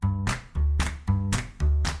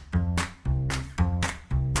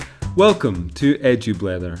Welcome to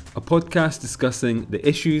EduBleather, a podcast discussing the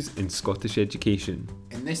issues in Scottish education.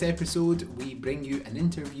 In this episode, we bring you an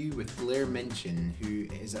interview with Blair Minchin, who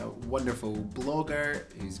is a wonderful blogger,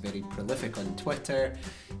 who's very prolific on Twitter.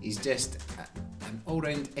 He's just an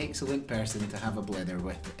all-round excellent person to have a blether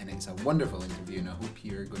with, and it's a wonderful interview, and I hope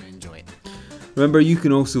you're going to enjoy it. Remember, you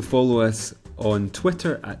can also follow us on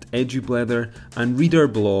Twitter at EduBleather and read our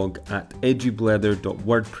blog at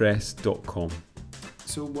edubleather.wordpress.com.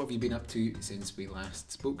 So what have you been up to since we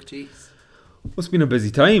last spoke, Chase? Well, it's been a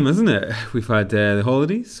busy time, hasn't it? We've had the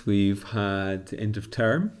holidays, we've had the end of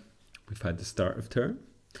term, we've had the start of term,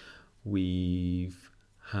 we've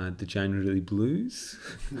had the January blues.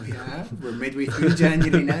 We have. We're midway through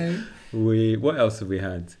January now. What else have we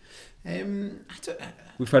had?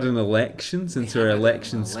 We've had an election since our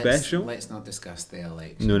election special. Let's not discuss the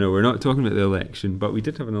election. No, we're not talking about the election, but we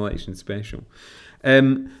did have an election special.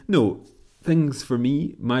 Things for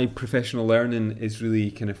me, my professional learning is really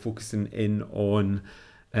kind of focusing in on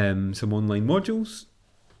some online modules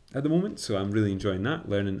at the moment. So I'm really enjoying that,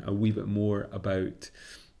 learning a wee bit more about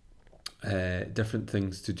different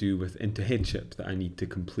things to do with into headship that I need to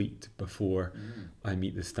complete before I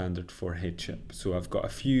meet the standard for headship. So I've got a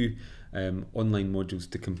few online modules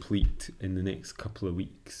to complete in the next couple of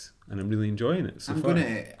weeks, and I'm really enjoying it so far. I'm going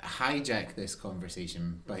to hijack this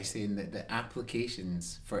conversation by saying that the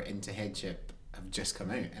applications for into headship have just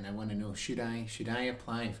come out, and I want to know, should I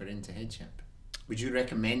apply for into headship? Would you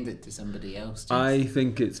recommend it to somebody else? James? I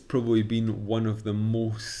think it's probably been one of the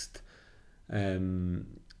most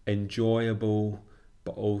enjoyable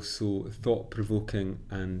but also thought-provoking,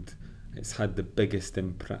 and it's had the biggest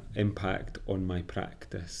impact on my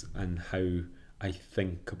practice and how I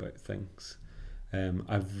think about things.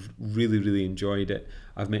 I've really enjoyed it.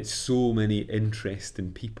 I've met so many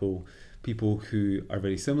interesting people who are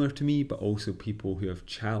very similar to me, but also people who have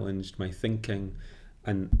challenged my thinking,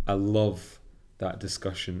 and I love that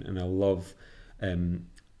discussion, and I love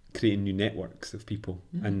creating new networks of people.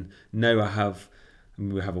 And now we have a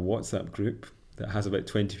WhatsApp group that has about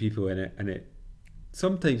 20 people in it, and it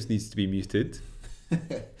sometimes needs to be muted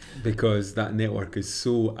because that network is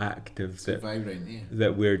so active, so vibrant,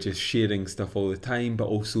 that we're just sharing stuff all the time, but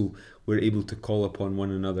also we're able to call upon one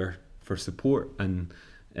another for support and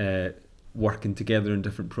working together on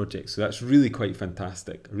different projects. So that's really quite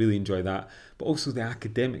fantastic. I really enjoy that. But also the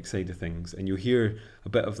academic side of things, and you'll hear a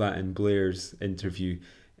bit of that in Blair's interview,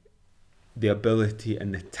 the ability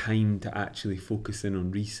and the time to actually focus in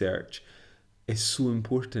on research is so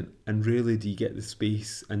important, and rarely do you get the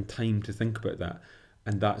space and time to think about that.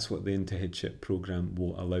 And that's what the Into Headship programme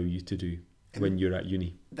will allow you to do when you're at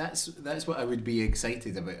uni. That's what I would be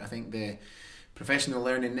excited about. I think the professional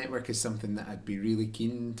learning network is something that I'd be really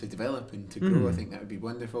keen to develop and to grow. I think that would be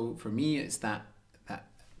wonderful. For me, it's that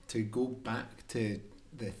to go back to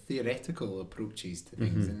the theoretical approaches to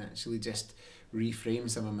things and actually just reframe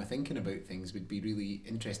some of my thinking about things would be really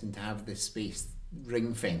interesting, to have this space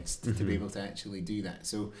ring-fenced to be able to actually do that.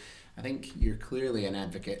 So I think you're clearly an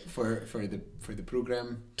advocate for the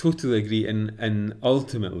programme. Totally agree, and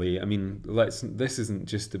ultimately, I mean, this isn't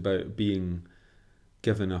just about being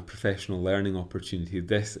given a professional learning opportunity.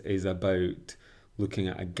 This is about looking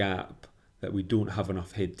at a gap that we don't have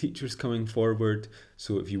enough head teachers coming forward.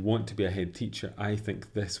 So if you want to be a head teacher, I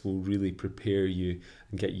think this will really prepare you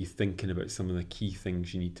and get you thinking about some of the key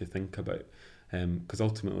things you need to think about. Because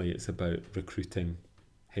ultimately it's about recruiting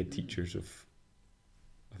head teachers of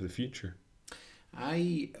the future.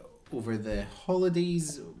 Over the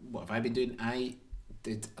holidays, what have I been doing? I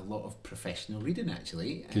did a lot of professional reading,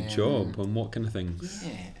 actually. Good job. On what kind of things?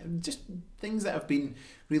 Yeah, just things that I've been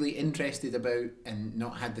really interested about and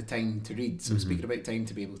not had the time to read. So speaking about time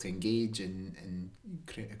to be able to engage in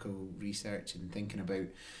critical research and thinking about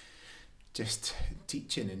just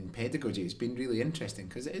teaching and pedagogy, it's been really interesting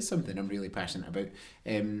because it is something I'm really passionate about.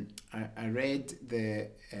 I read the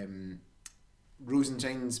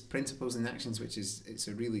Rosenshine's Principles and Actions, which it's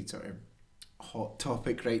a really sort of hot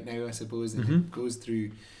topic right now, I suppose, and it goes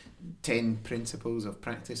through 10 principles of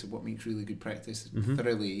practice, of what makes really good practice.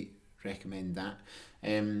 Thoroughly recommend that.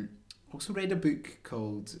 Also read a book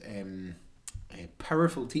called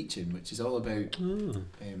Powerful Teaching, which is all about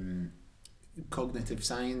cognitive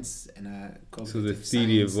science and so the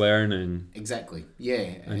theory of learning, exactly,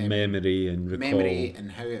 and memory and recall,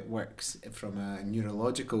 and how it works from a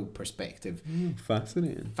neurological perspective.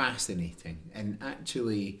 Fascinating, and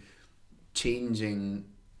actually changing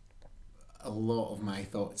a lot of my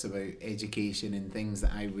thoughts about education and things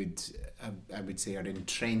that I would say are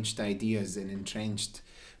entrenched ideas and entrenched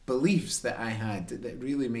beliefs that I had, that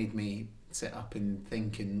really made me sit up and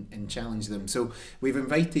think and challenge them. So we've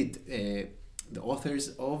invited the authors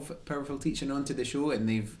of Powerful Teaching onto the show, and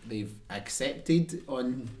they've accepted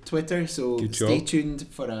on Twitter. So stay tuned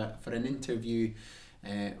for an interview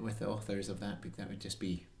with the authors of that. That would just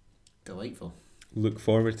be delightful. Look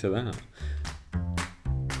forward to that.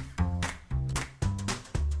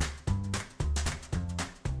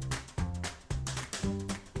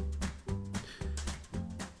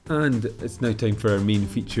 And it's now time for our main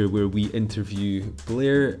feature, where we interview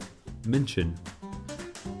Blair Minchin,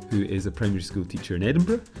 who is a primary school teacher in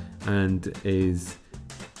Edinburgh and is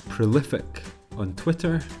prolific on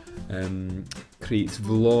Twitter, creates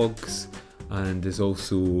vlogs, and is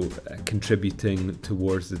also contributing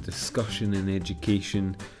towards the discussion in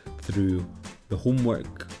education through the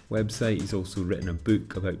Homework website. He's also written a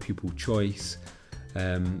book about pupil choice,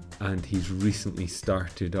 and he's recently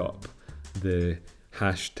started up the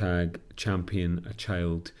hashtag Champion a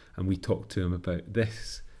Child, and we talked to him about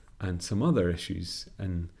this and some other issues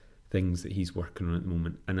and things that he's working on at the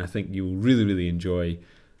moment. And I think you'll really, really enjoy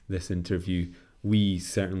this interview. We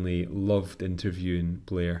certainly loved interviewing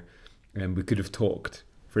Blair, and we could have talked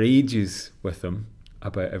for ages with him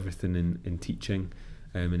about everything in teaching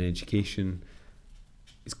and education.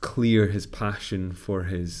 It's clear his passion for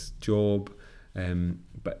his job,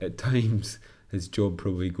 but at times his job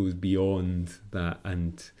probably goes beyond that,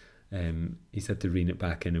 and he's had to rein it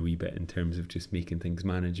back in a wee bit in terms of just making things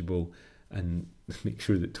manageable and make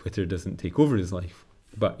sure that Twitter doesn't take over his life.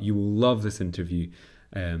 But you will love this interview,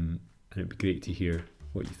 and it'd be great to hear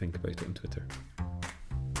what you think about it on Twitter.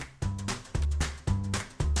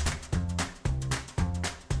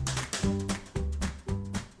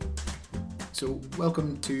 So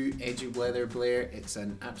welcome to EduBleather, Blair. It's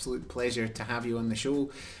an absolute pleasure to have you on the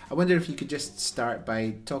show. I wonder if you could just start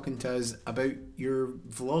by talking to us about your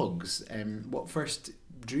vlogs. What first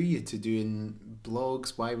drew you to doing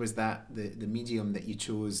blogs? Why was that the medium that you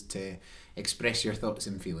chose to express your thoughts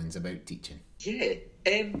and feelings about teaching? Yeah,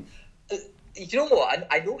 you know what?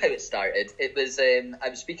 I know how it started. It was I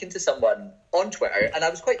was speaking to someone on Twitter, and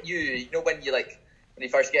I was quite new. You know, when you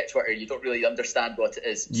first get Twitter, you don't really understand what it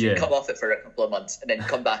is. So you come off it for a couple of months and then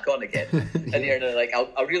come back on again. And you're like,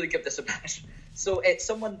 I'll really give this a bash. So I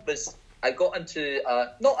got into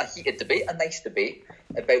not a heated debate, a nice debate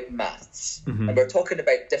about maths. Mm-hmm. And we're talking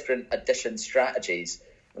about different addition strategies.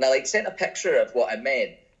 And I sent a picture of what I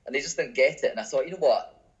meant, and they just didn't get it. And I thought, you know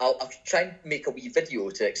what, I'll try and make a wee video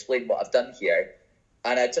to explain what I've done here.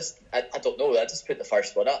 And I don't know, I just put the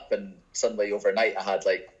first one up, and suddenly overnight I had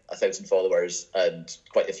 1,000 followers and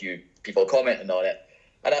quite a few people commenting on it.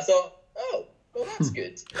 And I thought, oh, well, that's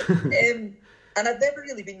good. And I've never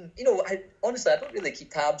really been, I don't really keep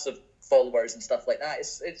tabs of followers and stuff like that.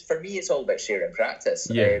 It's for me, it's all about sharing practice.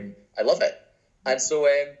 Yeah. I love it. And so,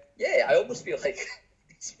 I almost feel like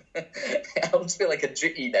a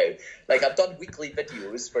duty now. I've done weekly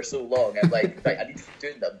videos for so long. I'm right, I need to keep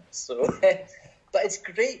doing them. So... But it's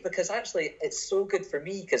great because actually it's so good for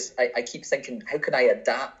me, because I keep thinking, how can I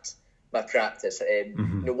adapt my practice?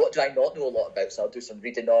 What do I not know a lot about? So I'll do some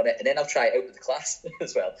reading on it, and then I'll try it out with the class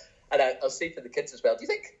as well. And I'll say to the kids as well, do you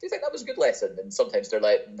think that was a good lesson? And sometimes they're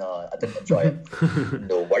like, no, I didn't enjoy it.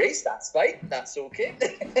 No worries, that's fine, that's okay.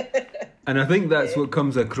 And I think that's what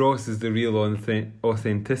comes across as the real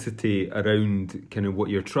authenticity around kind of what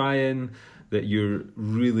you're trying, that you're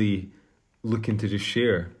really looking to just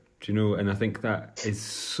share. And I think that is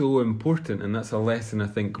so important, and that's a lesson I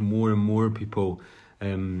think more and more people,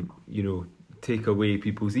 take away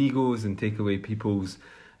people's egos and take away people's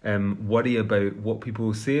worry about what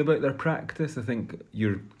people say about their practice. I think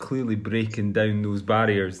you're clearly breaking down those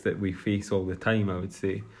barriers that we face all the time, I would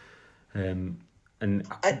say. And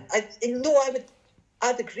I'd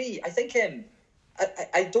agree. I think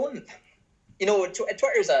I don't.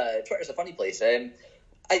 Twitter's a funny place. But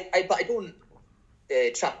I don't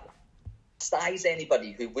chastise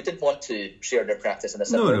anybody who wouldn't want to share their practice in a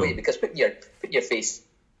similar way, because putting your face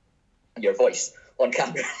and your voice on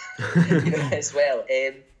camera, as well,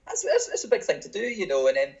 that's a big thing to do,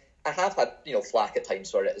 and then I have had flack at times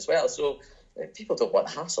for it as well. So people don't want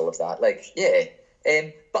the hassle of that.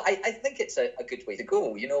 But I think it's a good way to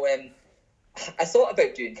go. I thought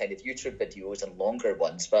about doing kind of YouTube videos and longer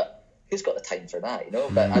ones, but who's got the time for that,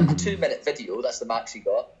 But a 2-minute video, that's the max you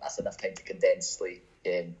got. That's enough time to condensely,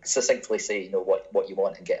 succinctly say, what you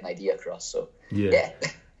want and get an idea across. So, yeah.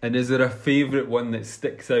 And is there a favourite one that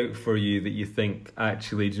sticks out for you that you think,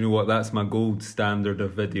 actually, do you know what, that's my gold standard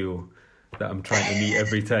of video that I'm trying to meet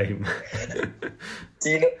every time?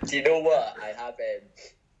 Do you know what? I have...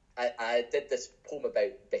 I did this poem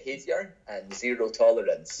about behaviour and zero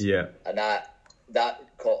tolerance. Yeah. And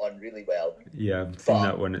that caught on really well. Yeah, I've seen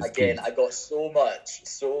that one. It's again, good. I got so much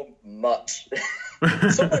so much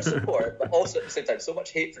support, but also at the same time so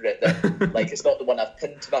much hate for it that like it's not the one I've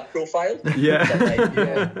pinned to my profile. Yeah. But, like, you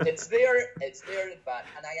know, it's there in back,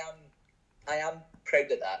 and I am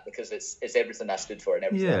proud of that because it's everything I stood for and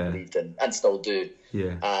everything I believed in and still do.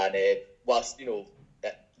 Yeah. And whilst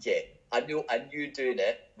I knew doing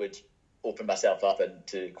it would open myself up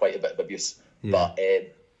into quite a bit of abuse, but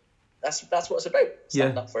that's what it's about.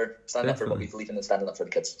 Standing up for what we believe in and standing up for the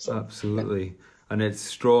kids. So, absolutely, and it's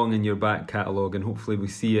strong in your back catalogue, and hopefully we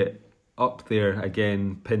see it up there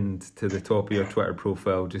again, pinned to the top of your Twitter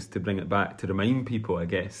profile, just to bring it back to remind people, I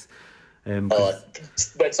guess. When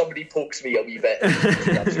somebody pokes me a wee bit,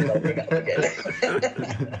 I'm sure I'll bring it up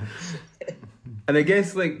again. And I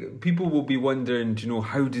guess like people will be wondering, do you know,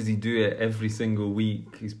 how does he do it every single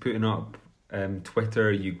week? He's putting up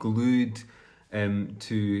Twitter. You glued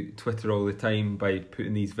to Twitter all the time by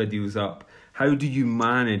putting these videos up. How do you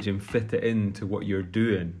manage and fit it into what you're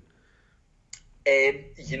doing?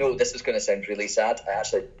 You know, this is going to sound really sad. I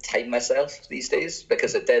actually time myself these days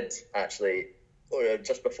because it did actually, or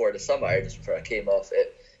just before the summer, just before I came off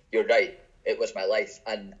it. You're right. It was my life,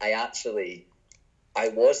 and I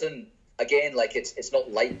wasn't. Again, like it's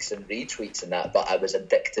not likes and retweets and that, but I was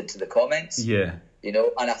addicted to the comments. Yeah. You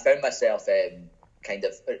know, and I found myself kind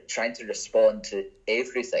of trying to respond to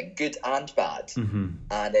everything, good and bad. Mm-hmm.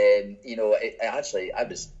 And, you know, I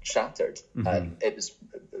was shattered. Mm-hmm. And it was,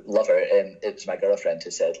 love her, it was my girlfriend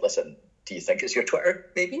who said, listen, do you think it's your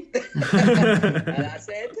Twitter, maybe? And I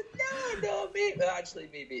said, no, maybe. Actually,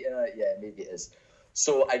 maybe, maybe it is.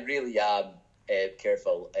 So I really am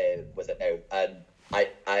careful with it now. And I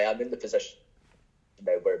am in the position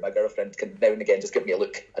now where my girlfriend can now and again just give me a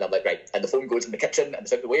look, and I'm like, right, and the phone goes in the kitchen and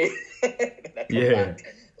it's out the way, and I come back,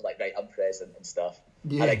 I'm like, right, I'm present and stuff.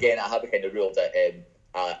 Yeah. And again, I have a kind of rule that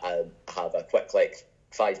I have a quick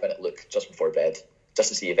 5-minute look just before bed, just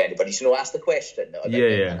to see if anybody's asked the question. And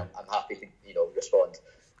I'm happy to respond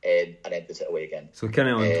and then put it away again. So kind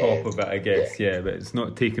of on top of it, I guess, but it's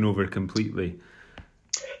not taken over completely.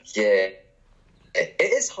 Yeah. It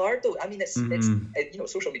is hard though. I mean, it's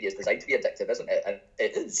social media is designed to be addictive, isn't it? And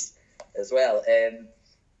it is as well.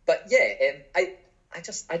 But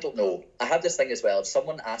I don't know. I have this thing as well. If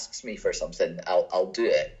someone asks me for something, I'll do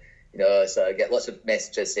it. You know, so I get lots of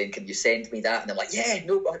messages saying, "Can you send me that?" And I'm like, "Yeah,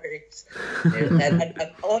 no worries."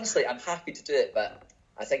 and honestly, I'm happy to do it. But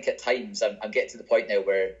I think at times I'm getting to the point now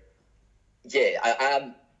where, I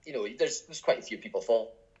am. You know, there's quite a few people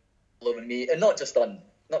following me, and not just on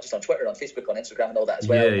Twitter, on Facebook, on Instagram, and all that as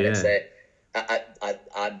well.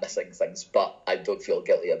 I'm missing things, but I don't feel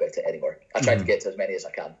guilty about it anymore. I try to get to as many as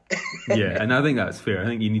I can. And I think that's fair. I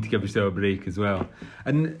think you need to give yourself a break as well.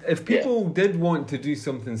 And if people did want to do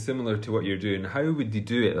something similar to what you're doing, how would they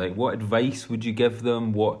do it? Like, what advice would you give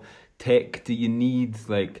them? What tech do you need?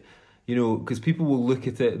 Like, you know, because people will look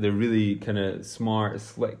at it, they're really kind of smart,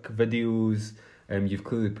 slick videos. You've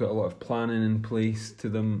clearly put a lot of planning in place to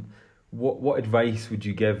them. What advice would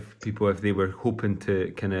you give people if they were hoping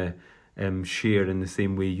to kind of share in the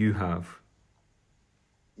same way you have?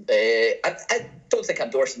 I don't think I'm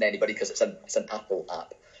endorsing anybody because it's an Apple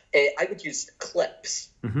app. I would use Clips.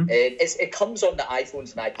 Mm-hmm. It comes on the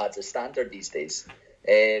iPhones and iPads as standard these days.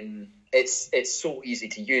 It's so easy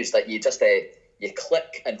to use that you just you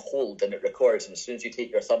click and hold and it records, and as soon as you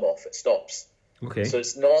take your thumb off, it stops. Okay. So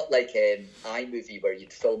it's not like iMovie where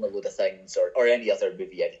you'd film a load of things or any other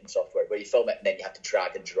movie editing software where you film it and then you have to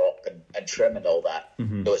drag and drop and trim and all that.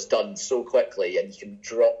 Mm-hmm. So it's done so quickly and you can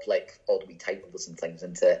drop all the wee titles and things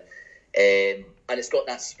into it. And it's got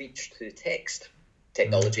that speech to text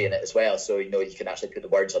technology in it as well. So, you can actually put the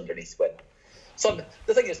words underneath when. The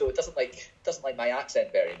thing is though, it doesn't like my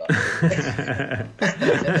accent very much.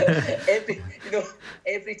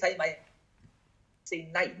 Every time I say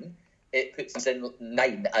 9, it puts in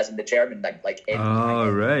 9 as in the German 9, like every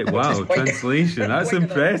time. Right, wow, translation. That's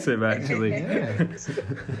impressive, actually.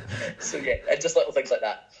 So and just little things like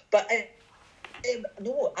that. But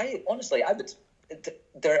no, I've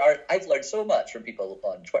learned so much from people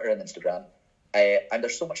on Twitter and Instagram, and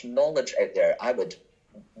there's so much knowledge out there. I would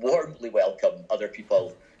warmly welcome other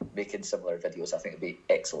people making similar videos. I think it'd be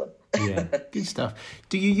excellent. Yeah, good stuff.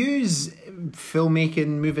 Do you use filmmaking,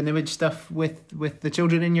 moving image stuff with the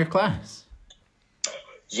children in your class?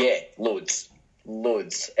 Yeah, loads.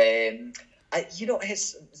 They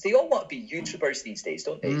all want to be YouTubers these days,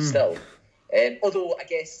 don't they? Still, although I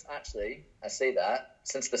guess actually I say that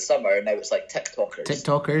since the summer now it's like TikTokers. That's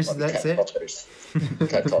TikTokers.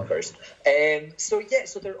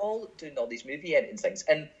 So they're all doing all these movie editing things,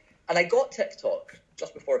 and And I got TikTok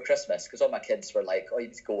just before Christmas because all my kids were like, oh, you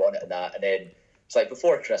need to go on it and that. And then it's like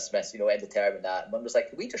before Christmas, end of term and that. And Mum was like,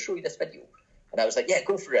 can we just show you this video? And I was like, yeah,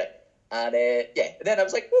 go for it. And and then I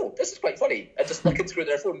was like, oh, this is quite funny. And just looking through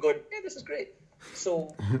their phone going, yeah, this is great.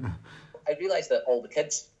 So I realised that all the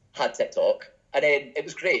kids had TikTok. And then it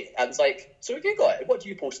was great. I was like, so have you got it? What do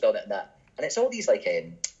you post on it and that? And it's all these like,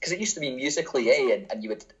 because it used to be Musical.ly, and you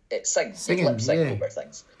would sing, lip sync over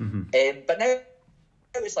things. But now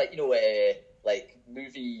it's like, like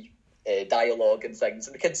movie dialogue and things,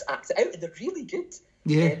 and the kids act it out, and they're really good.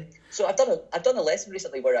 Yeah. So I've done a lesson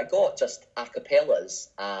recently where I got just a cappellas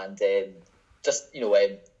and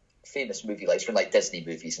famous movie lines from like Disney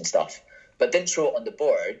movies and stuff, but didn't throw it on the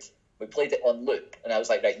board. We played it on loop, and I was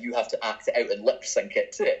like, right, you have to act it out and lip sync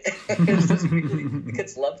it to it. It's just really, the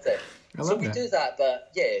kids loved it. So we do that,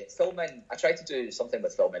 but yeah, filming, I try to do something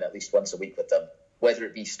with filming at least once a week with them, whether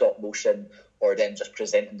it be stop motion or them just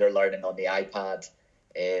presenting their learning on the iPad.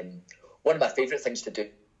 One of my favourite things to do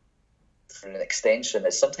for an extension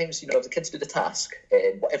is sometimes, if the kids do the task,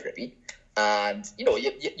 whatever it be, and,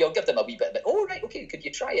 you'll give them a wee bit of it. Oh, right, okay, could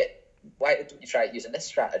you try it? Why don't you try it using this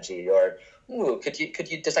strategy? Or, could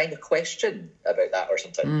you design a question about that or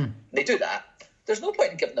something? They do that. There's no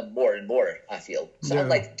point in giving them more and more, I feel. So I'm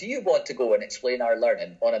like, do you want to go and explain our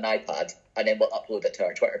learning on an iPad, and then we'll upload it to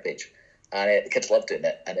our Twitter page? And the kids love doing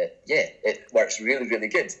it, and it works really, really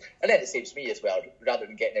good. And then it saves me as well, rather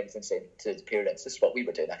than getting everything said to the parents, this is what we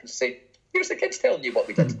were doing. I can just say, here's the kids telling you what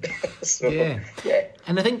we did. So, yeah.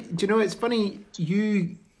 And I think, it's funny,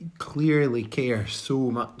 you clearly care so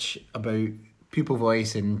much about pupil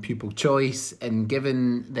voice and pupil choice and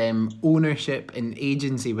giving them ownership and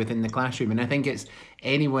agency within the classroom. And I think it's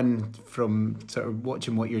anyone from sort of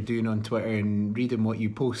watching what you're doing on Twitter and reading what you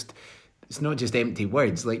post, it's not just empty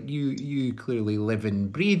words. Like you clearly live and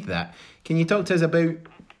breathe that. Can you talk to us about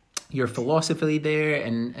your philosophy there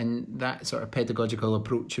and that sort of pedagogical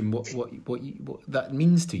approach and what that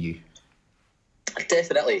means to you?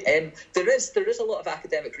 Definitely. There is a lot of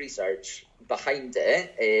academic research behind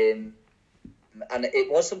it, and it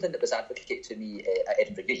was something that was advocated to me at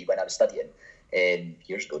Edinburgh Uni when I was studying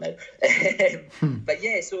years ago now. But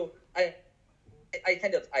yeah, so I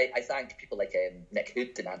thank people like Nick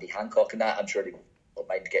Hood and Andy Hancock and that. I'm sure they won't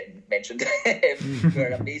mind getting mentioned. Who are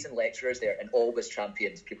amazing lecturers there and always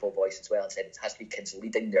championed pupil voice as well and said it has to be kids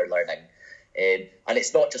leading their learning. And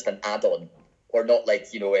it's not just an add-on, or not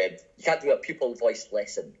like, you can't do a pupil voice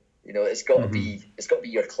lesson. It's got to be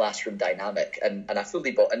your classroom dynamic, and I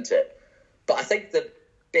fully bought into it. But I think the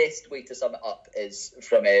best way to sum it up is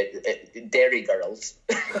from Dairy Girls.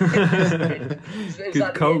 Good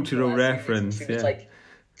cultural reference. Yeah. It's like,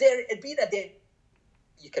 being a dairy,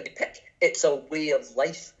 you can pick. It's a way of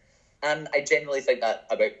life. And I genuinely think that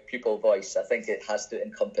about pupil voice. I think it has to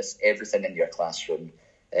encompass everything in your classroom.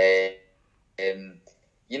 It's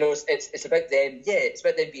about them. Yeah, it's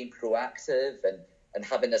about them being proactive and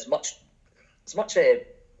having as much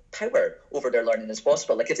power over their learning as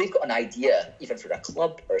possible. Like if they've got an idea, even for a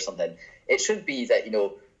club or something, it shouldn't be that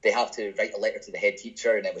they have to write a letter to the head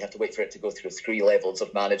teacher and then we have to wait for it to go through 3 levels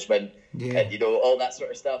of management and all that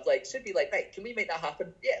sort of stuff. Like, it should be like, right, can we make that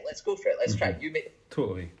happen? Yeah, let's go for it. Let's try. You make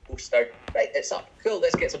totally poster. Right, it's up. Cool.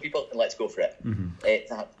 Let's get some people and let's go for it.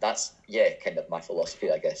 That's kind of my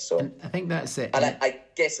philosophy, I guess. So and I think that's it. And I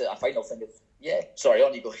guess a final thing is sorry,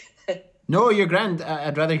 on you go. No, you're grand.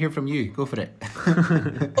 I'd rather hear from you. Go for it.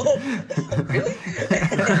 Oh, really?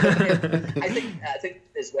 I think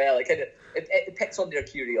as well. It picks on their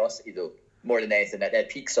curiosity though more than anything. It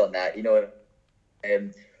peaks on that. I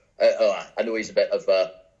know he's a bit of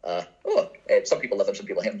some people love him, some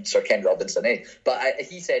people hate him. Sir Ken Robinson, But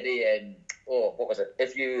he said, what was it?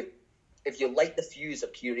 If you light the fuse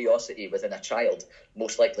of curiosity within a child,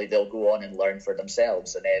 most likely they'll go on and learn for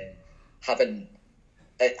themselves. And then having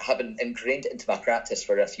ingrained it into my practice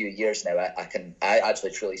for a few years now, I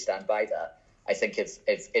actually truly stand by that. I think if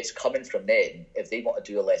it's coming from them, if they want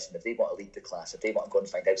to do a lesson, if they want to lead the class, if they want to go and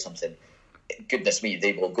find out something, goodness me,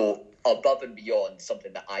 they will go above and beyond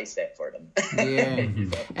something that I set for them. Yeah,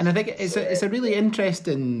 and I think it's a really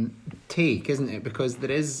interesting take, isn't it? Because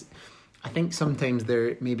there is, I think sometimes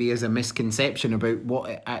there maybe is a misconception about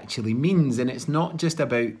what it actually means, and it's not just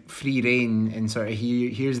about free rein and sort of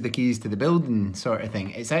here's the keys to the building sort of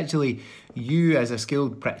thing. It's actually you as a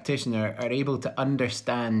skilled practitioner are able to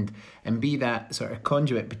understand and be that sort of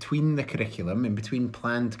conduit between the curriculum and between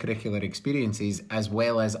planned curricular experiences, as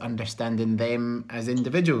well as understanding them as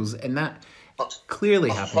individuals, and that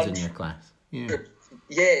clearly happens in your class. Yeah,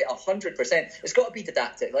 100%. It's got to be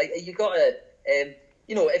didactic. Like you got to.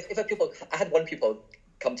 If a pupil, I had one pupil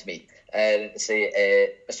come to me and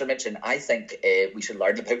say, Mr. Minchin, I think we should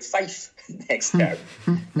learn about Fife next term.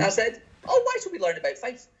 And I said, oh, why should we learn about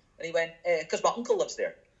Fife? And he went, because my uncle lives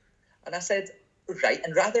there. And I said, right.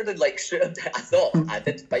 And rather than like shoot him down, I thought, I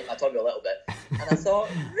did bite my tongue a little bit. And I thought,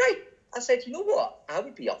 right. I said, you know what? I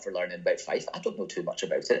would be up for learning about Fife. I don't know too much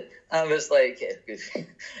about it. I was like,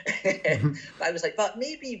 I was like, but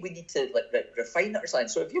maybe we need to like refine it or something.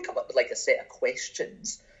 So if you come up with like a set of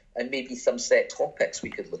questions and maybe some set topics we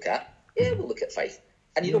could look at, yeah, we'll look at Fife.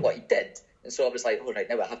 And you know what? He did. And so I was like, all right,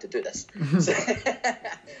 now I have to do this. So,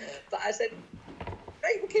 but I said,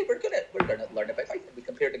 right, okay, we're going to learn about Fife. And we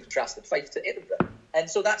compared and contrasted Fife to Edinburgh. And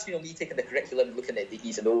so that's, you know, me taking the curriculum and looking at the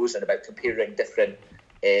E's and O's and about comparing different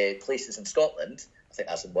places in Scotland. I think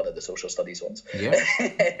that's in one of the social studies ones. Yeah.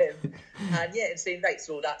 And yeah, and saying, right,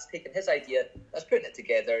 so that's taking his idea, that's putting it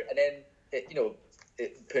together, and then,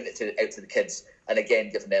 putting it out to the kids, and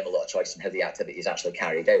again, giving them a lot of choice in how the activity is actually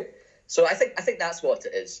carried out. So I think that's what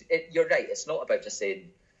it is. You're right, it's not about just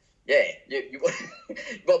saying, yeah, you want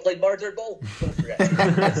to play murder ball? Go for it.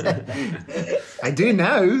 I do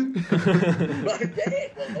now. Well, yeah,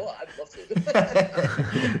 well, no, I'd love to.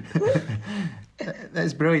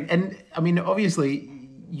 That's brilliant. And I mean, obviously,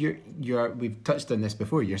 we've touched on this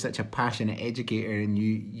before. You're such a passionate educator, and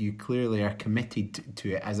you clearly are committed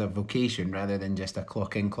to it as a vocation rather than just a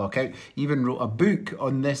clock in, clock out. You even wrote a book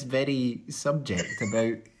on this very subject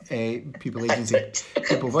about people agency,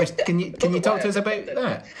 people voice. Can you talk to us about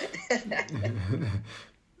that?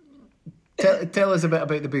 Tell us a bit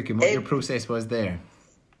about the book and what your process was there.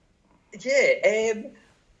 Yeah.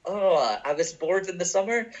 I was bored in the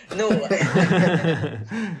summer. No,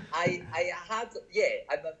 I had. Yeah,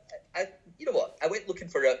 you know what? I went looking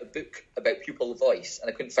for a book about pupil voice, and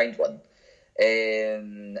I couldn't find one. I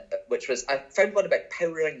found one about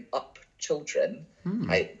powering up children.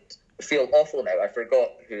 I feel awful now. I forgot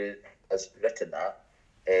who has written that.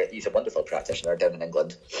 He's a wonderful practitioner down in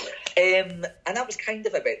England, and that was kind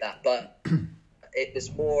of about that, but it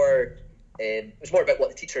was more about what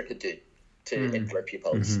the teacher could do to influence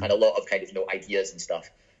pupils, and a lot of kind of ideas and stuff.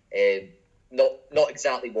 Not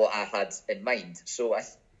exactly what I had in mind. So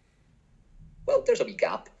there's a wee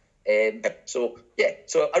gap. So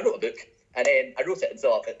I wrote a book, and then I wrote it and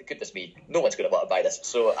thought, goodness me, no one's going to want to buy this.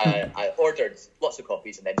 So I ordered lots of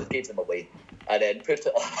copies and then just gave them away, and then put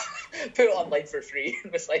it online for free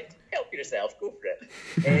and was like, help yourself, go for it.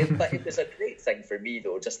 But it was a great thing for me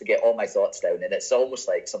though, just to get all my thoughts down, and it's almost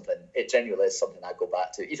like it genuinely is something I go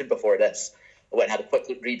back to. Even before this, I went and had a quick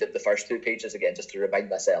read at the first 2 pages again, just to remind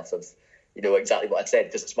myself of exactly what I'd said,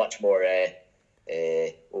 because it's much more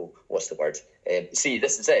what's the word? See,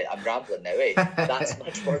 this is it. I'm rambling now, That's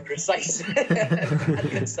much more precise and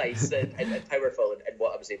concise and powerful in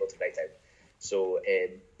what I was able to write out. So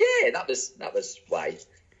that was why.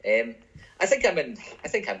 I think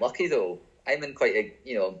I'm lucky though. I'm in quite a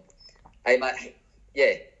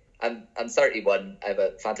I'm 31. I have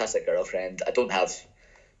a fantastic girlfriend. I don't have.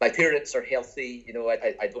 My parents are healthy.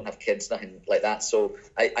 I don't have kids, nothing like that. So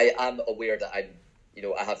I am aware that I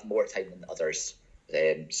have more time than others.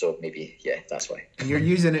 So maybe, that's why. And you're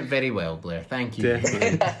using it very well, Blair. Thank you.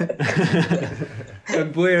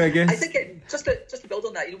 And Blair, I guess. I think just to build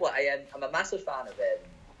on that, I'm a massive fan of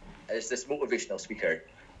there's this motivational speaker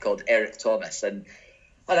called Eric Thomas, and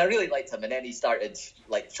I really liked him. And then he started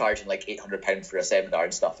charging £800 for a seminar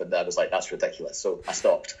and stuff, and I was like, that's ridiculous. So I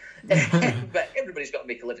stopped. But everybody's got to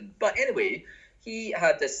make a living. But anyway, he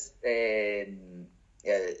had this saying,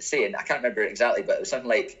 I can't remember it exactly, but it was something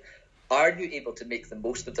like, are you able to make the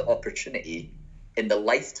most of the opportunity in the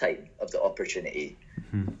lifetime of the opportunity?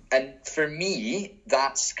 Mm-hmm. And for me,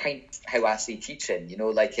 that's kind of how I see teaching,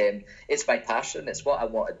 it's my passion. It's what I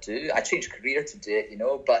want to do. I changed career to do it,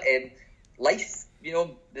 but life,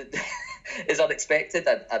 is unexpected.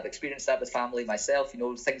 I've experienced that with family myself.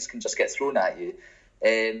 Things can just get thrown at you.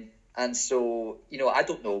 And so, I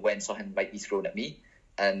don't know when something might be thrown at me.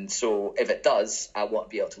 And so if it does, I want to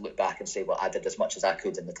be able to look back and say, well, I did as much as I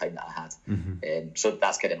could in the time that I had. Mm-hmm. So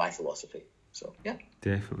that's kind of my philosophy. So, yeah.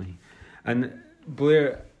 Definitely. And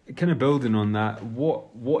Blair, kind of building on that,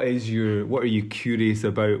 what are you curious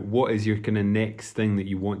about? What is your kind of next thing that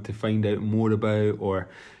you want to find out more about, or,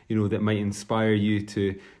 that might inspire you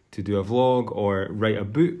to do a vlog or write a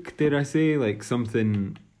book, dare I say?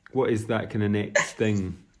 Something, what is that kind of next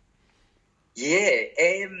thing? Yeah,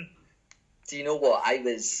 do you know what? I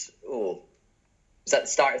was at the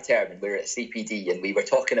start of term, and we were at CPD, and we were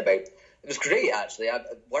talking about, it was great actually. I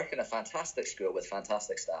work in a fantastic school with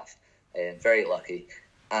fantastic staff, very lucky.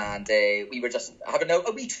 And we were just having it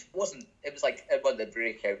was like one of the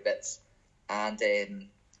breakout bits, and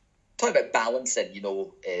talking about balancing,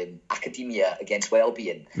 academia against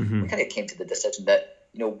well-being, we kind of came to the decision that,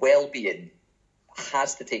 well-being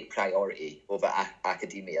has to take priority over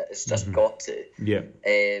academia. It's just got to. Yeah.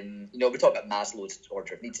 We talk about Maslow's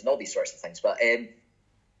order of needs and all these sorts of things, but I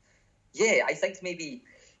think maybe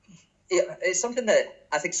it's something that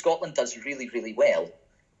I think Scotland does really, really well.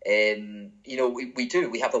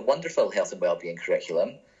 We have a wonderful health and wellbeing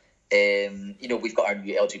curriculum. We've got our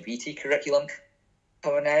new LGBT curriculum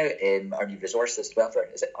coming out, our new resource system,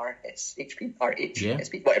 is it RSHP,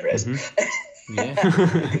 RHSP, whatever it is. Yeah,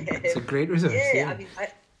 it's a great resource. I mean,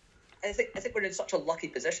 I think we're in such a lucky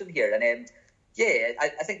position here, and I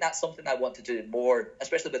think that's something I want to do more,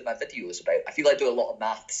 especially with my videos about. I feel I do a lot of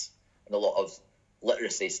maths and a lot of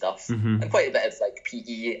literacy stuff, and quite a bit of like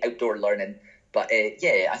PE, outdoor learning. But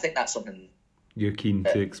I think that's something you're keen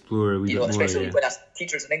to explore a wee bit more. Especially when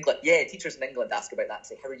teachers in England ask about that and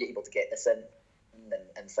say, how are you able to get this in?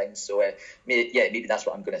 And things, so maybe that's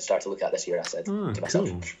what I'm going to start to look at this year. I said to myself.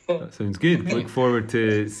 Cool. That sounds good. Look forward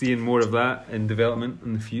to seeing more of that in development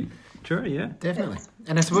in the future. Yeah, definitely.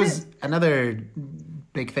 And I suppose another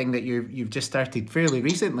big thing that you've just started fairly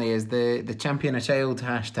recently is the Champion a Child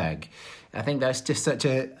hashtag. I think that's just such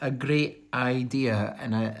a great idea,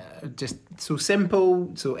 and just so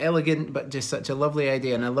simple, so elegant, but just such a lovely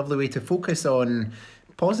idea and a lovely way to focus on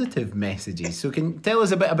positive messages. So can you tell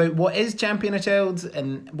us a bit about what is Champion a Child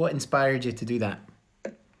and what inspired you to do that?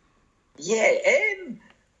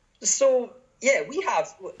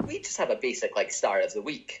 We just have a basic like star of the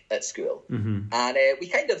week at school, and we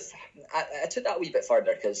kind of I took that a wee bit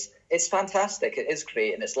further because it's fantastic, it is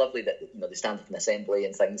great, and it's lovely that they stand up in assembly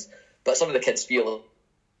and things, but some of the kids feel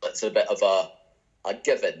it's a bit of a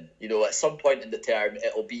given, at some point in the term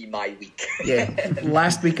it'll be my week. Yeah,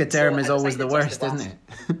 last week of term is always the worst, isn't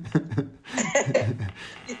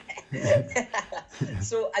it?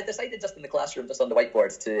 So I decided just in the classroom, just on the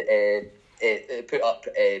whiteboard, to put up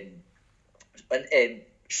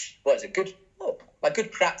my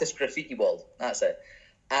good practice graffiti wall. That's it.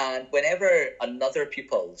 And whenever another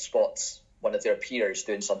pupil spots one of their peers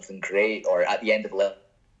doing something great, or at the end of a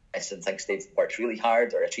lesson thinks they've worked really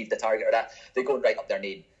hard or achieved a target or that, they go and write up their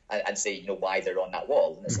name and say why they're on that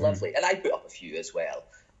wall, and it's lovely. And I put up a few as well,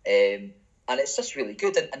 and it's just really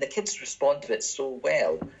good, and the kids respond to it so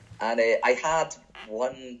well. And I had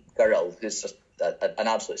one girl who's just an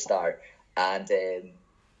absolute star, and I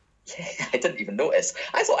didn't even notice.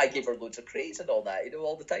 I thought I gave her loads of praise and all that,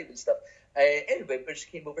 all the time and stuff. Anyway, but she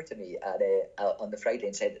came over to me on the Friday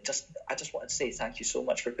and said, I just wanted to say thank you so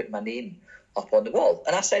much for putting my name up on the wall.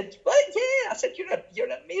 And I said, well, yeah. I said, you're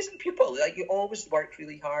an amazing pupil. Like, you always work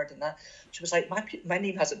really hard and that. She was like, my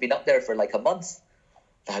name hasn't been up there for like a month.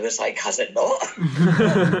 And I was like, has it not?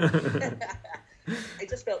 I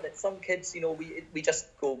just felt that some kids, we just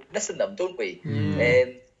go missing them, don't we?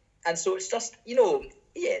 And so it's just,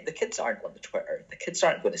 the kids aren't on the Twitter. The kids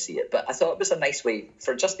aren't going to see it. But I thought it was a nice way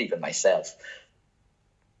for just even myself,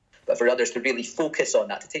 but for others to really focus on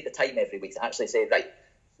that, to take the time every week to actually say, right,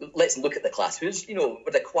 let's look at the class. Who's,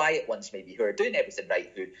 the quiet ones maybe, who are doing everything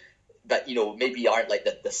right, but maybe aren't like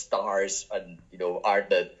the stars, and, aren't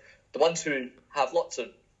the ones who have lots of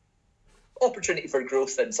opportunity for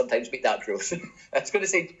growth and sometimes make that growth. I was going to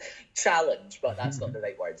say challenge, but that's not the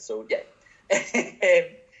right word. So, yeah.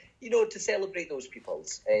 To celebrate those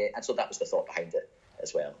pupils. And so that was the thought behind it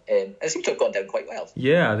as well. And it seemed to have gone down quite well.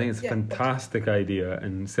 Yeah, I think it's a fantastic idea,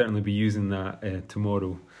 and certainly be using that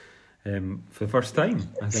tomorrow for the first time,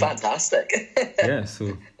 I think. Fantastic. Yeah,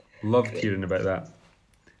 so loved hearing about that.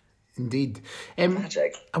 Indeed.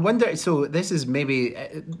 Magic. I wonder, so this is maybe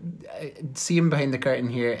seeing behind the curtain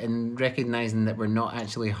here and recognising that we're not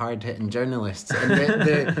actually hard-hitting journalists.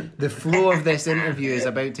 And the flow of this interview is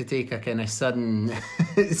about to take a kind of sudden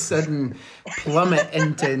plummet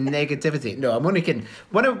into negativity. No, I'm only kidding.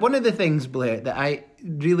 One of the things, Blair, that I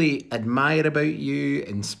really admire about you,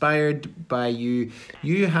 inspired by you,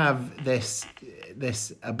 you have this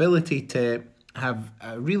ability to have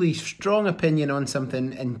a really strong opinion on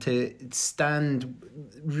something and to stand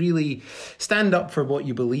up for what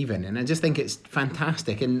you believe in. And I just think it's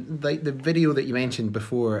fantastic. And like the video that you mentioned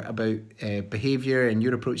before about behaviour and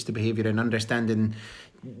your approach to behaviour and understanding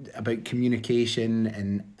about communication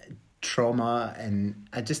and trauma, and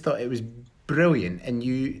I just thought it was brilliant, and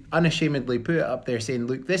you unashamedly put it up there saying,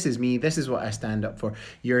 look, this is me, this is what I stand up for.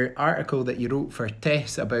 Your article that you wrote for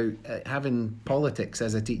Tess about having politics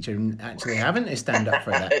as a teacher and actually having to stand up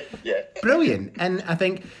for that. Yeah. brilliant. And I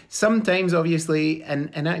think sometimes, obviously,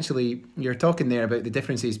 and actually, you're talking there about the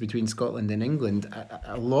differences between Scotland and England.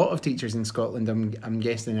 A lot of teachers in Scotland, I'm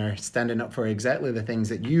guessing, are standing up for exactly the things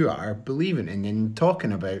that you are believing in and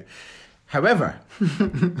talking about. However,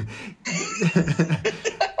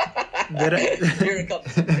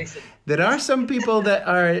 there are some people that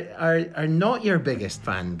are not your biggest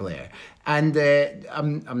fan, Blair. And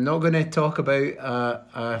I'm not going to talk about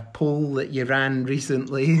a poll that you ran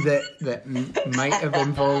recently that might have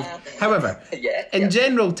involved. However, in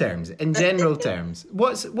general terms,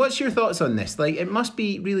 what's your thoughts on this? Like, it must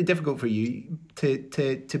be really difficult for you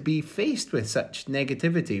to be faced with such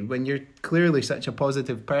negativity when you're clearly such a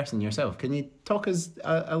positive person yourself. Can you talk us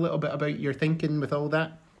a little bit about your thinking with all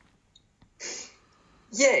that?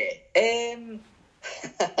 Yeah.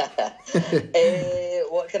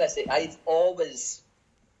 What can I say? I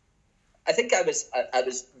think I was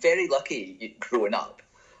very lucky growing up.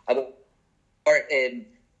 I hope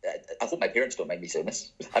my parents don't mind me saying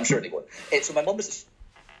this. I'm sure they won't. So my mum was a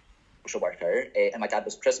social worker, and my dad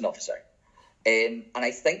was a prison officer. And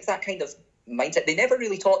I think that kind of mindset, they never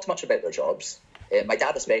really talked much about their jobs. My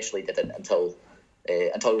dad especially didn't until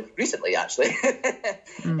recently, actually.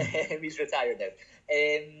 He's retired now.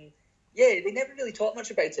 They never really talked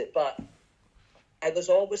much about it, but I was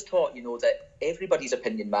always taught, that everybody's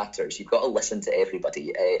opinion matters. You've got to listen to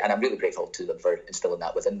everybody, and I'm really grateful to them for instilling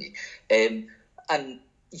that within me.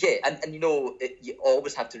 You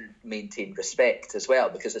always have to maintain respect as well,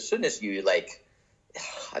 because as soon as you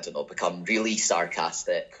become really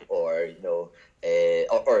sarcastic or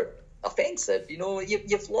offensive,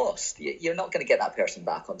 you've lost. You're not going to get that person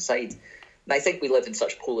back on side. And I think we live in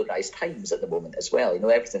such polarised times at the moment as well.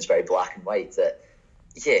 Everything's very black and white.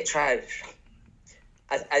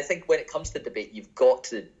 I think when it comes to debate, you've got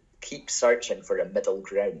to keep searching for a middle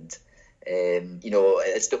ground.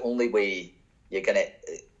 It's the only way you're going to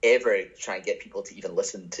ever try and get people to even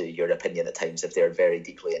listen to your opinion at times if they're very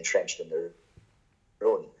deeply entrenched in their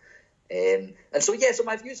own. So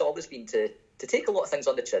my view's always been to take a lot of things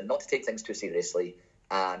on the chin, not to take things too seriously,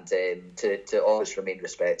 and to always remain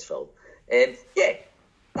respectful.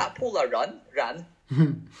 That poll I ran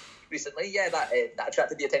recently, that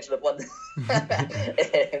attracted the attention of one.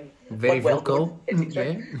 Very vocal.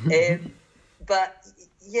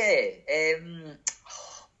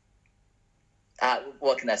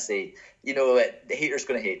 What can I say? The hater's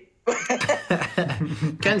going to hate.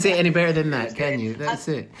 Can't say it any better than that, can you? That's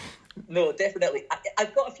it. No, definitely.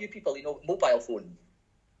 I've got a few people, mobile phone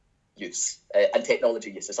use and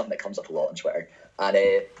technology use is something that comes up a lot on Twitter, and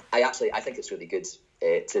I think it's really good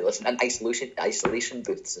to listen. And isolation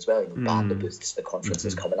booths as well, band booths, the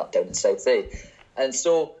conferences coming up down in South Bay, and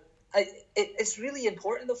so it's really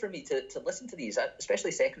important though for me to listen to these,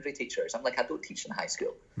 especially secondary teachers. I don't teach in high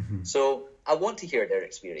school, so I want to hear their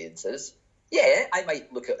experiences. Yeah, I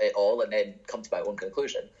might look at it all and then come to my own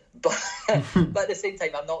conclusion, but at the same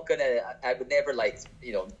time, I would never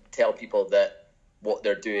tell people that what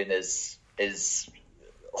they're doing is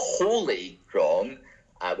wholly wrong.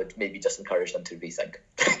 I would maybe just encourage them to rethink.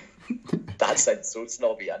 That sounds so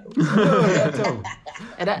snobby, I know. No, not at all.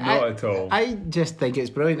 Not at all. I just think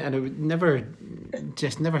it's brilliant, and I would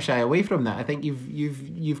never shy away from that. I think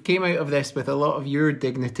you've came out of this with a lot of your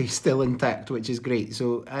dignity still intact, which is great.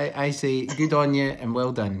 So I say good on you and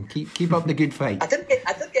well done. Keep up the good fight. I didn't get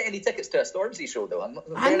any tickets to a Stormzy show though.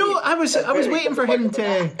 I know. I was waiting for him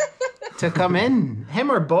to come in.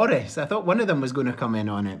 Him or Boris. I thought one of them was going to come in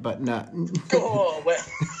on it, but no. Oh well,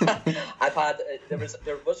 I've had there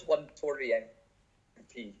was one Tory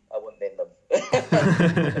MP. I won't name them.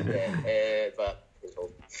 But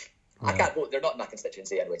I can't vote. They're not in my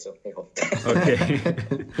constituency anyway, so hey ho. Okay.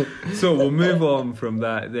 So we'll move on from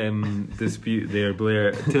that dispute there,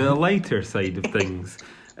 Blair, to a lighter side of things.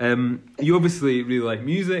 You obviously really like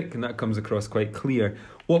music, and that comes across quite clear.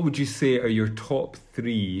 What would you say are your top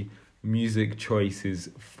 3 music choices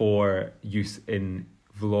for use in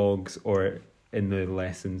vlogs or in the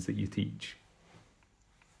lessons that you teach?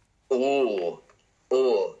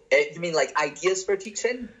 You mean like ideas for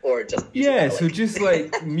teaching, or just so just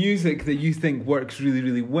like music that you think works really,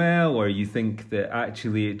 really well, or you think that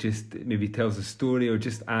actually it just maybe tells a story or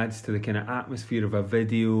just adds to the kind of atmosphere of a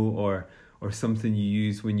video, or something you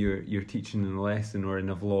use when you're teaching in a lesson or in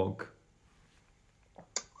a vlog.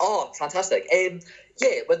 Oh, fantastic.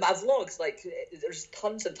 With my vlogs, there's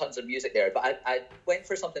tons and tons of music there, but I went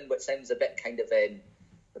for something which sounds a bit kind of a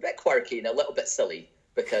bit quirky and a little bit silly,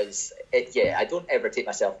 because I don't ever take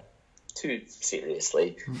myself too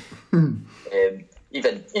seriously.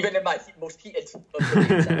 Even in my most heated of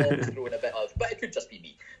debates, I'm always throwing a bit of, but it could just be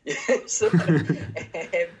me. So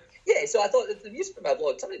yeah, so I thought that the music for my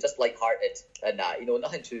blog, something just light-hearted and that, you know,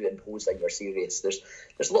 nothing too imposing or serious. There's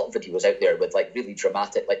a lot of videos out there with like really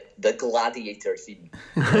dramatic, like the Gladiator theme.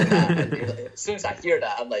 And, you know, as soon as I hear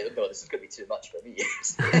that, I'm like, oh, no, this is going to be too much for me.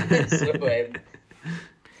 So,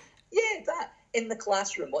 yeah, that in the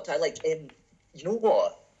classroom. What do I like? You know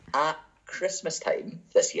what? At Christmas time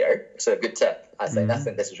this year, so a good tip. I think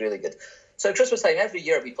this is really good. So at Christmas time, every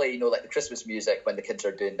year we play, you know, like the Christmas music when the kids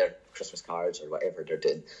are doing their Christmas cards or whatever they're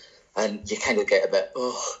doing. And you kind of get a bit,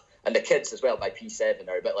 oh. And the kids as well, by P7,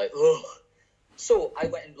 are a bit like, oh. So I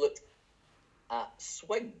went and looked at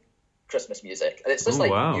swing Christmas music. And it's just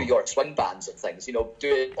New York swing bands and things, you know,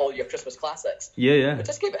 doing all your Christmas classics. Yeah. It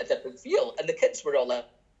just gave it a different feel. And the kids were all like,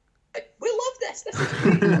 we love this. This is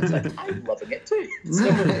great. I was like, I'm loving it too. So,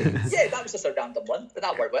 yeah, that was just a random one, but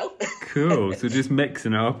that worked well. Cool. So just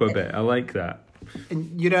mixing it up a bit. I like that.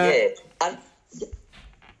 And you're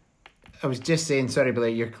I was just saying, sorry, Blair,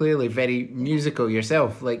 you're clearly very musical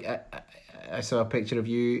yourself. Like, I saw a picture of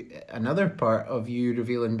you, another part of you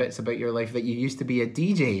revealing bits about your life, that you used to be a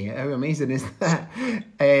DJ. How amazing is that?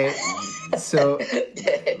 So,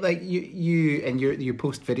 like, you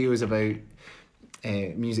post videos about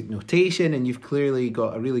music notation, and you've clearly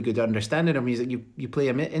got a really good understanding of music. You play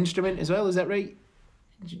an instrument as well, is that right?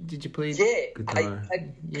 Did you play guitar?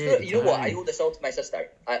 You know what? I owe this all to my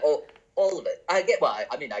sister. All of it. I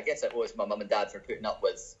guess it was my mum and dad for putting up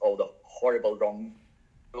with all the horrible wrong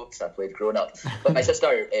notes I played growing up. But my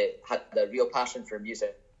sister had a real passion for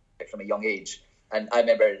music from a young age. And I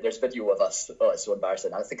remember there's a video of us. Oh, it's so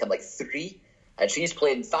embarrassing. I think I'm like 3, and she's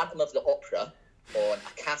playing Phantom of the Opera on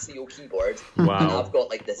a Casio keyboard. Wow. And I've got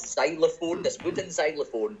like this wooden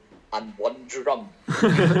xylophone, and one drum.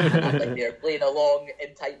 And I'm like there playing along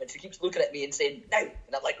in time, and she keeps looking at me and saying, "Now,"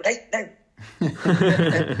 and I'm like, "Right now." And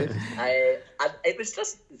it was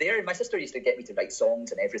just there. My sister used to get me to write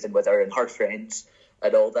songs and everything with her and her friends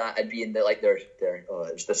and all that, and being it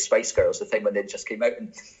was the Spice Girls, the thing when they just came out,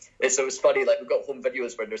 and so it was funny. Like, we've got home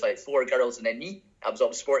videos where there's like 4 girls and then me. I was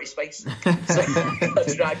always Sporty Spice, so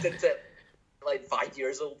attracted to like 5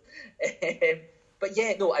 years old. But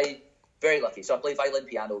yeah, no, I very lucky. So I play violin,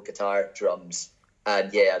 piano, guitar, drums,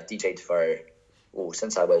 and yeah, I've DJ'd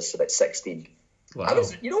since I was about 16. Wow.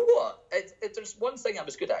 You know what? There's one thing I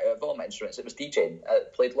was good at of all my instruments. It was DJing. I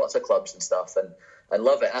played lots of clubs and stuff, and I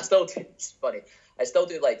love it. And I still do. It's funny. I still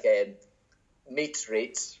do like mates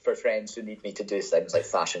rates for friends who need me to do things like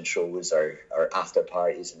fashion shows or after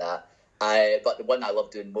parties and that. But the one I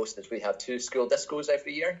love doing most is we have 2 school discos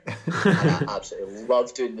every year, and I absolutely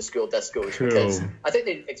love doing the school discos because I think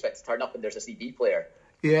they expect to turn up and there's a CD player.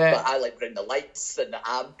 Yeah. But I like bring the lights and the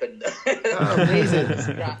amp and amazing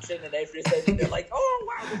scratching and everything. And they're like, "Oh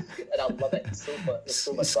wow, this is good," and I love it. It's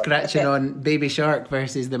so much fun. Scratching on Baby Shark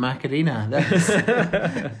versus the Macarena.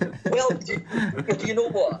 Well, do you know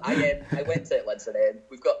what? I went to it once, and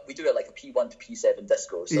we do it like a P1 to P7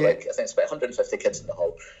 disco. So like I think it's about 150 kids in the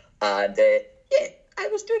hall, and I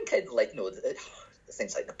was doing kind of like the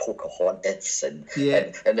things like the Pocahontas and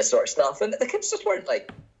this sort of stuff, and the kids just weren't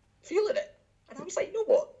like feeling it. And I was like, you know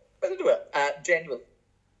what? I'm going to do it.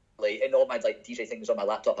 Genuinely, in all my like DJ things on my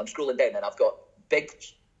laptop, I'm scrolling down and I've got big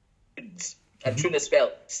tunes. And tune is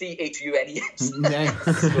spelled CHUNES. Nice.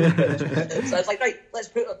 So I was like, right, let's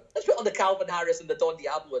put on the Calvin Harris and the Don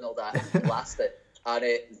Diablo and all that, and blast it. And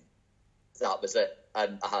that was it.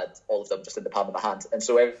 And I had all of them just in the palm of my hand. And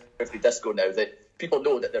so every disco now, that people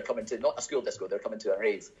know that they're coming to not a school disco, they're coming to a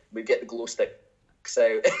rave. We get the glow stick.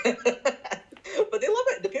 So. But they love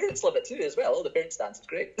it. The parents love it too as well. Oh, the parents dance. It's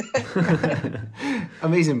great.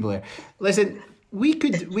 Amazing, Blair. Listen, we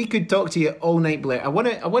could talk to you all night, Blair. I want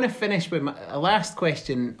to finish with a last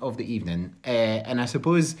question of the evening, and I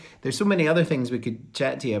suppose there's so many other things we could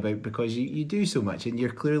chat to you about because you do so much and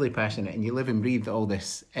you're clearly passionate and you live and breathe all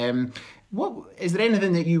this. What is there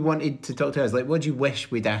anything that you wanted to talk to us? Like, what do you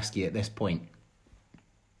wish we'd ask you at this point?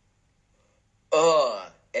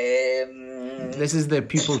 This is the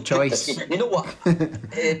pupil choice. You know what?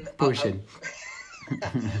 Portion.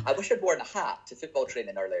 I wish I'd worn a hat to football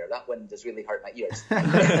training earlier. That one does really hurt my ears.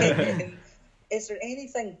 Is there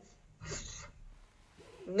anything?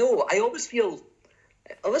 No, I always feel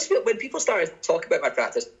when people start talking about my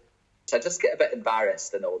practice, I just get a bit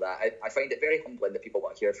embarrassed and all that. I find it very humbling that people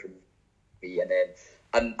want to hear from me,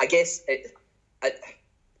 and I guess if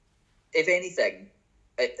anything.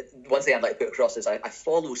 One thing I'd like to put across is I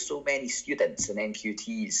follow so many students and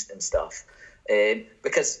NQTs and stuff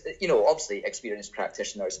because, obviously experienced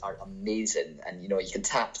practitioners are amazing and, you can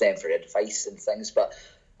tap them for advice and things. But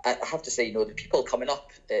I have to say, the people coming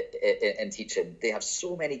up in teaching, they have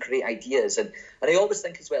so many great ideas. And I always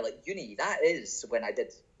think as well, like uni, that is when I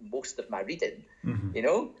did most of my reading,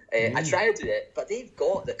 I try to do it, but they've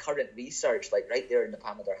got the current research like right there in the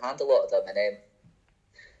palm of their hand, a lot of them.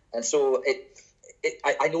 And so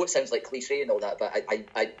I know it sounds like cliche and all that, but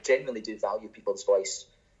I genuinely do value people's voice,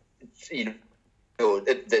 the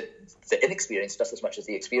inexperienced just as much as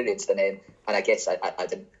the experienced, and I guess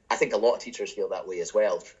I think a lot of teachers feel that way as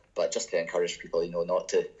well. But just to encourage people, not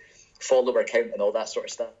to follow or count and all that sort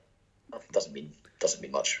of stuff doesn't mean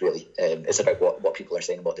much really. It's about what people are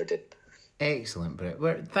saying and what they're doing. Excellent, Britt.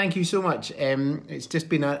 Well, thank you so much. It's just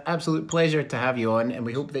been an absolute pleasure to have you on, and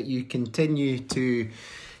we hope that you continue to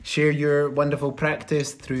share your wonderful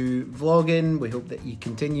practice through vlogging. We hope that you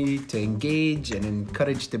continue to engage and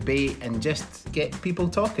encourage debate and just get people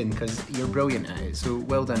talking, because you're brilliant at it. So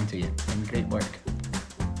well done to you and great work.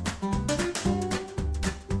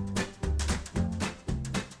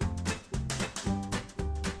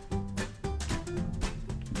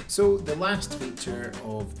 So the last feature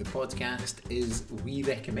of the podcast is We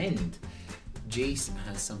Recommend. Jace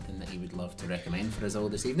has something that he would love to recommend for us all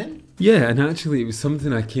this evening. Yeah, and actually it was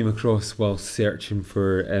something I came across while searching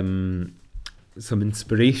for some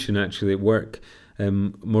inspiration actually at work.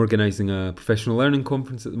 I'm organising a professional learning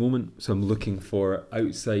conference at the moment, so I'm looking for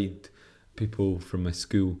outside people from my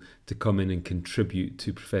school to come in and contribute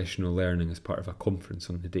to professional learning as part of a conference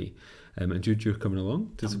on the day. And Jude, you're coming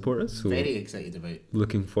along to support us. So very excited about it.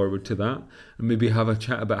 Looking forward to that. And maybe have a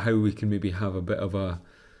chat about how we can maybe have a bit of a...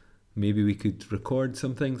 Maybe we could record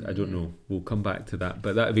some things. I don't know. We'll come back to that.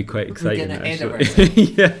 But that would be quite exciting. We're getting ahead of actually.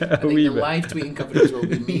 ourselves. Yeah, I think the live tweeting coverage will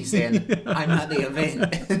be me saying, I'm at the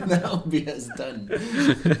event. And that'll be us done.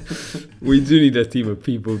 We do need a team of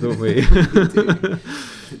people, don't we?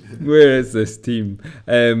 Where is this team?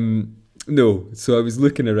 No, so I was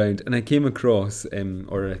looking around and I came across,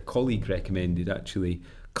 or a colleague recommended actually,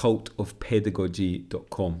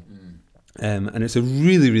 cultofpedagogy.com. And it's a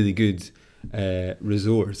really, really good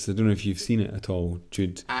resource. I don't know if you've seen it at all,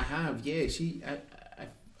 Jude. I have, yeah. I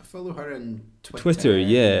follow her on Twitter,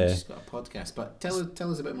 yeah. She's got a podcast, but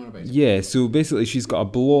tell us a bit more about it. Yeah, so basically she's got a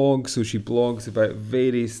blog, so she blogs about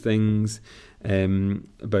various things,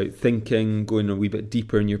 about thinking, going a wee bit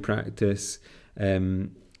deeper in your practice.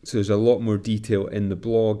 So there's a lot more detail in the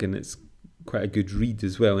blog, and it's quite a good read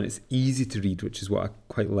as well, and it's easy to read, which is what I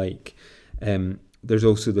quite like. There's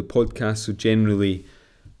also the podcast, so generally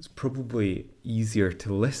it's probably easier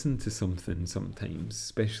to listen to something sometimes,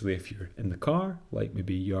 especially if you're in the car, like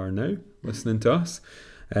maybe you are now, listening to us.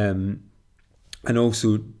 And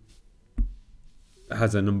also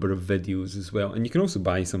has a number of videos as well. And you can also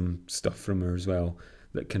buy some stuff from her as well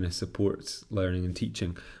that kind of supports learning and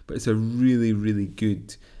teaching. But it's a really, really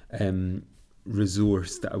good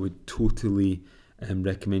resource that I would totally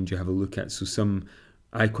recommend you have a look at. So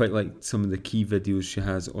I quite like some of the key videos she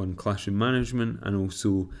has on classroom management and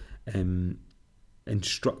also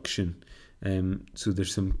instruction. So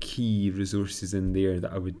there's some key resources in there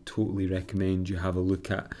that I would totally recommend you have a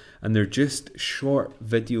look at. And they're just short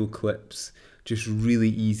video clips, just really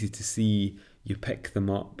easy to see. You pick them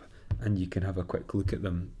up and you can have a quick look at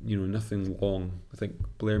them. Nothing long. I think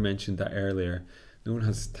Blair mentioned that earlier. No one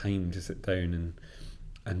has time to sit down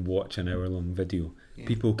and watch an hour-long video. Yeah.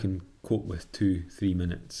 People can cope with 2-3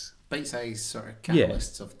 minutes. Bite-sized sort of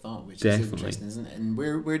catalysts of thought, which is interesting, isn't it? And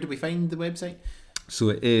where do we find the website? So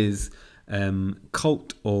it is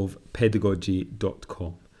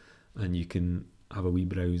cultofpedagogy.com, and you can have a wee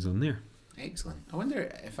browse on there. Excellent. I wonder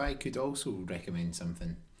if I could also recommend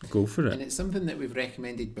something. Go for it. And it's something that we've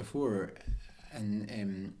recommended before,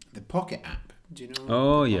 in the Pocket app. Do you know?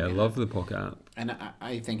 Oh yeah, I love the Pocket app. And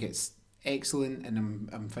I think it's excellent, and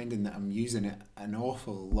I'm finding that I'm using it an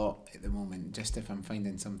awful lot at the moment. Just if I'm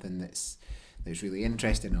finding something that's really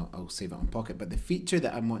interesting, I'll save it on Pocket. But the feature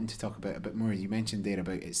that I'm wanting to talk about a bit more, you mentioned there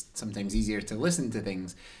about it's sometimes easier to listen to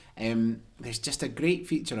things. There's just a great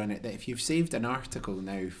feature on it that if you've saved an article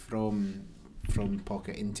now from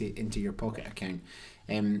Pocket into your Pocket account,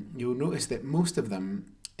 you'll notice that most of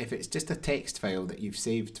them, if it's just a text file that you've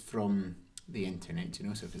saved from the internet,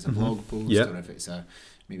 so if it's a blog post or if it's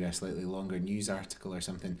maybe a slightly longer news article or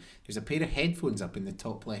something, there's a pair of headphones up in the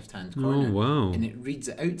top left hand corner. Oh wow. And it reads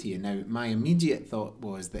it out to you. Now my immediate thought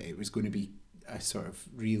was that it was going to be a sort of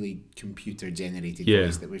really computer generated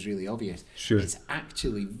voice that was really obvious. Sure. It's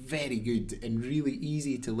actually very good and really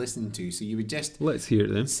easy to listen to. So you would just let's hear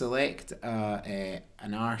it then. Select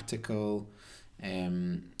an article.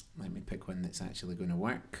 Let me pick one that's actually going to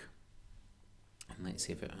work. And let's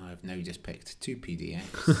see if I've now just picked 2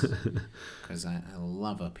 PDFs because I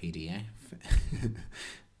love a PDF.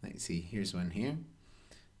 Let's see. Here's one here.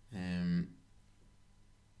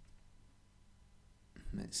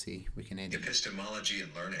 Let's see. We can edit. Epistemology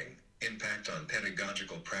and learning. Impact on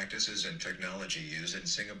pedagogical practices and technology used in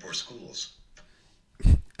Singapore schools.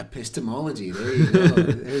 Epistemology. There you go.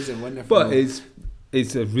 There's a wonderful. But it's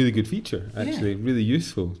a really good feature, actually. Really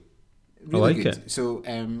useful. Really I like good. it. So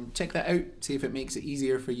check that out. See if it makes it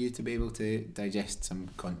easier for you to be able to digest some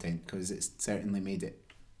content, because it's certainly made it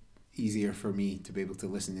easier for me to be able to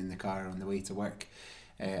listen in the car on the way to work.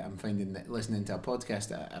 I'm finding that listening to a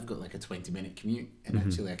podcast, I've got like a 20-minute commute, and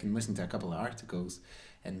actually I can listen to a couple of articles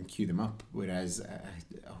and queue them up, whereas a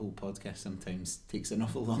whole podcast sometimes takes an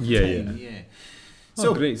awful long time. Yeah.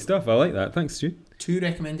 So great stuff. I like that. Thanks, Stu. 2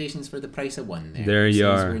 recommendations for the price of 1 there. There you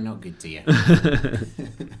are. We're not good to you.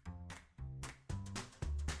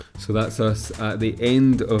 So that's us at the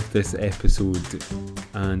end of this episode,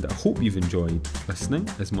 and I hope you've enjoyed listening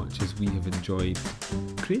as much as we have enjoyed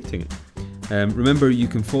creating it. Remember, you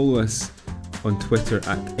can follow us on Twitter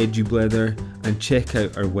at edublether, and check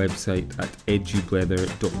out our website at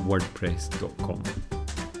edublether.wordpress.com.